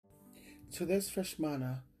Today's fresh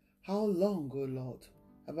manna. How long, O Lord?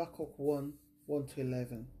 Habakkuk 1 1 to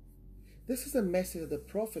 11. This is a message that the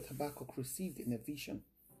prophet Habakkuk received in a vision.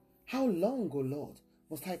 How long, O Lord,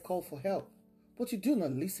 must I call for help, but you do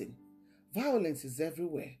not listen? Violence is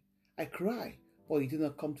everywhere. I cry, but you do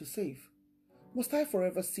not come to save. Must I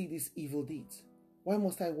forever see these evil deeds? Why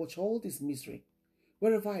must I watch all this misery?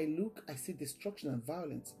 Wherever I look, I see destruction and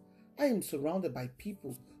violence. I am surrounded by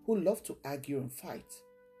people who love to argue and fight.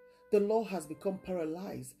 The law has become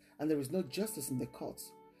paralyzed, and there is no justice in the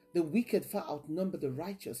courts. The wicked far outnumber the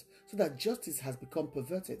righteous, so that justice has become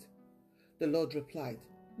perverted. The Lord replied,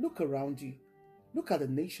 Look around you. Look at the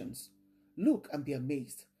nations. Look and be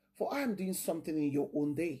amazed, for I am doing something in your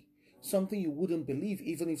own day, something you wouldn't believe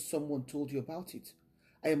even if someone told you about it.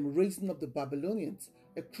 I am raising up the Babylonians,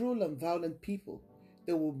 a cruel and violent people.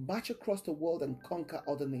 They will march across the world and conquer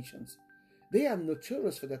other nations. They are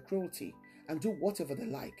notorious for their cruelty and do whatever they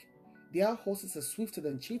like. Their horses are swifter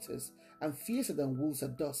than cheetahs and fiercer than wolves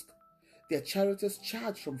at dusk. Their charioteers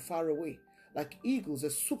charge from far away. Like eagles, they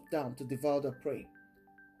swoop down to devour their prey.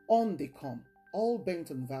 On they come, all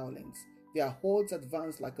bent on violence. Their hordes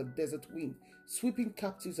advance like a desert wind, sweeping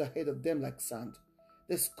captives ahead of them like sand.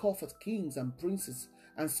 They scoff at kings and princes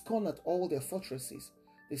and scorn at all their fortresses.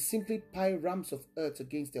 They simply pile rams of earth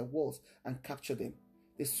against their walls and capture them.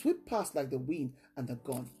 They sweep past like the wind and are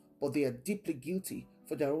gone, but they are deeply guilty,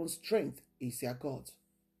 for their own strength is their God.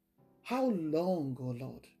 How long, O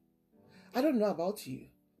Lord? I don't know about you,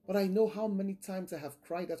 but I know how many times I have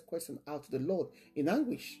cried that question out to the Lord in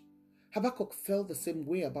anguish. Habakkuk felt the same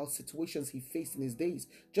way about situations he faced in his days,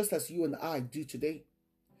 just as you and I do today.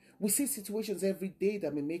 We see situations every day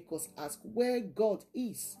that may make us ask where God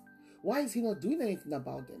is. Why is he not doing anything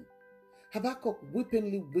about them? Habakkuk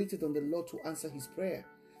weepingly waited on the Lord to answer his prayer,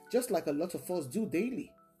 just like a lot of us do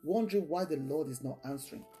daily, wondering why the Lord is not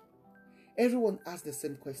answering. Everyone asks the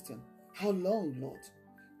same question, how long, Lord?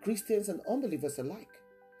 Christians and unbelievers alike.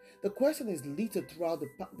 The question is littered throughout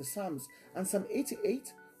the Psalms, and Psalm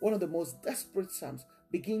 88, one of the most desperate Psalms,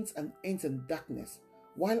 begins and ends in darkness,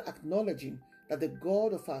 while acknowledging that the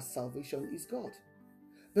God of our salvation is God.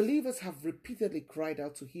 Believers have repeatedly cried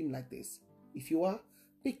out to him like this. If you are,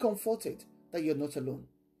 be comforted that you're not alone.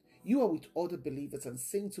 You are with other believers and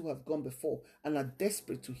saints who have gone before and are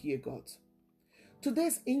desperate to hear God.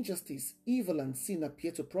 Today's injustice, evil, and sin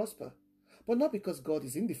appear to prosper, but not because God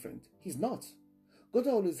is indifferent. He's not. God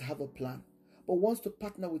always has a plan, but wants to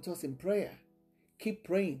partner with us in prayer. Keep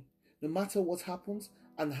praying, no matter what happens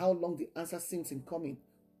and how long the answer seems in coming.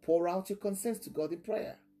 Pour out your concerns to God in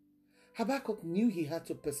prayer. Habakkuk knew he had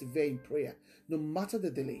to persevere in prayer, no matter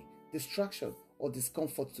the delay, distraction, or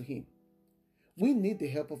discomfort to him. We need the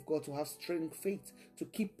help of God to have strong faith to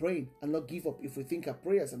keep praying and not give up if we think our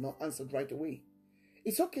prayers are not answered right away.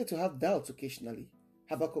 It's okay to have doubts occasionally.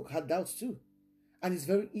 Habakkuk had doubts too. And it's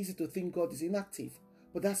very easy to think God is inactive,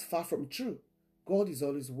 but that's far from true. God is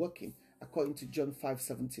always working, according to John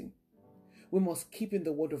 5:17. We must keep in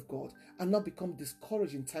the word of God and not become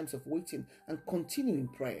discouraged in times of waiting and continue in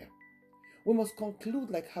prayer. We must conclude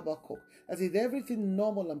like Habakkuk, that if everything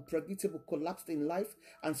normal and predictable collapsed in life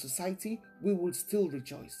and society, we will still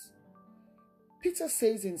rejoice. Peter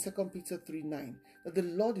says in 2 Peter 3:9 that the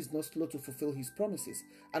Lord is not slow to fulfill his promises,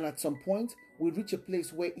 and at some point we reach a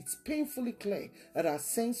place where it's painfully clear that our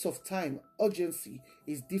sense of time, urgency,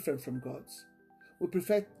 is different from God's. We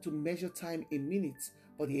prefer to measure time in minutes,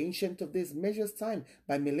 but the Ancient of Days measures time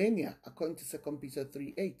by millennia, according to 2 Peter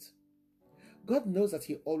 3:8. God knows that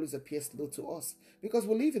he always appears slow to us because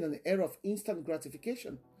we live in an era of instant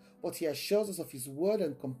gratification, but he assures us of his word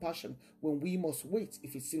and compassion when we must wait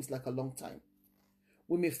if it seems like a long time.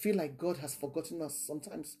 We may feel like God has forgotten us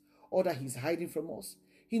sometimes, or that he's hiding from us.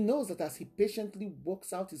 He knows that as he patiently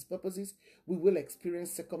works out his purposes, we will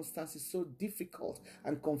experience circumstances so difficult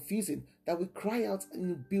and confusing that we cry out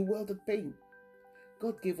in bewildered pain.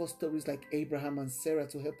 God gave us stories like Abraham and Sarah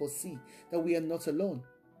to help us see that we are not alone.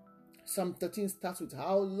 Psalm 13 starts with,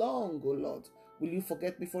 How long, O Lord, will you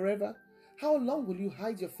forget me forever? How long will you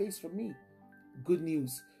hide your face from me? Good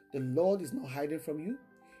news, the Lord is not hiding from you.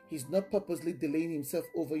 He's not purposely delaying himself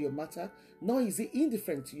over your matter, nor is he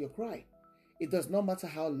indifferent to your cry. It does not matter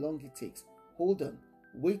how long it takes. Hold on,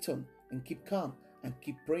 wait on, and keep calm and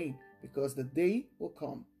keep praying, because the day will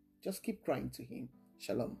come. Just keep crying to him.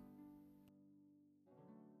 Shalom.